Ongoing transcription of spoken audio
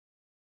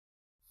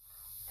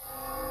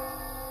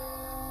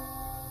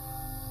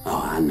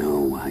know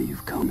why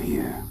you've come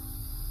here.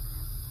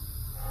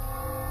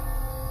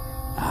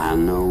 I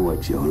know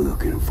what you're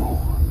looking for.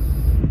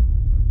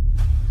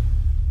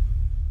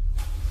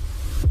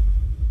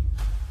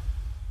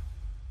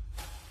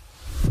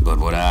 But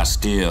what I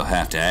still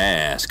have to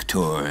ask,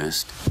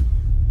 tourist,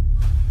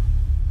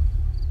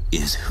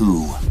 is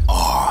who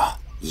are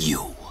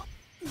you?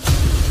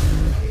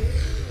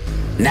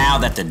 Now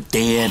that the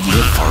dead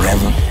live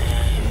forever,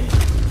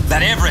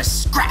 that every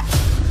scrap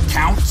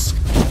counts,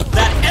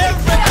 that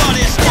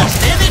everybody's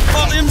just in it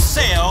for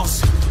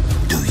themselves,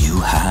 do you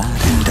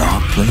hide in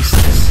dark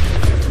places?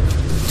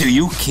 Do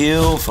you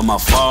kill from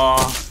afar?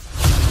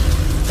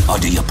 Or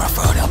do you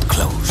prefer it up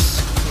close?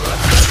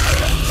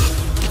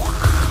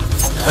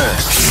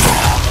 First of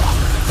all,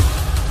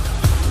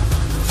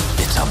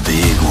 it's a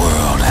big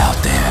world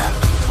out there.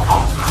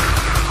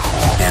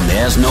 And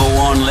there's no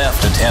one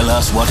left to tell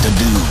us what to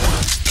do.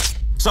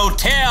 So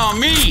tell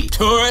me,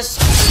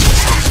 tourist.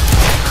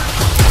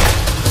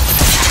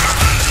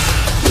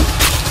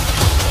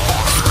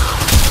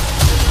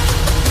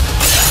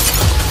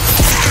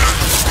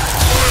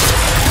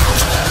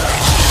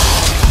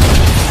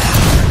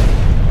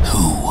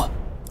 Who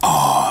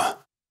are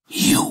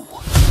you?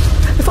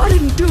 If I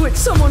didn't do it,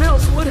 someone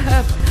else would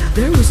have.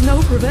 There was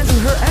no preventing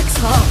her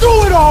exile.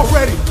 Do it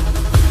already!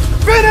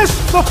 Finish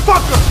the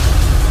fucker!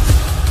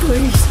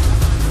 Please.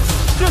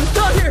 No,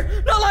 not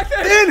here. Not like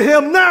that. End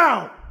him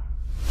now!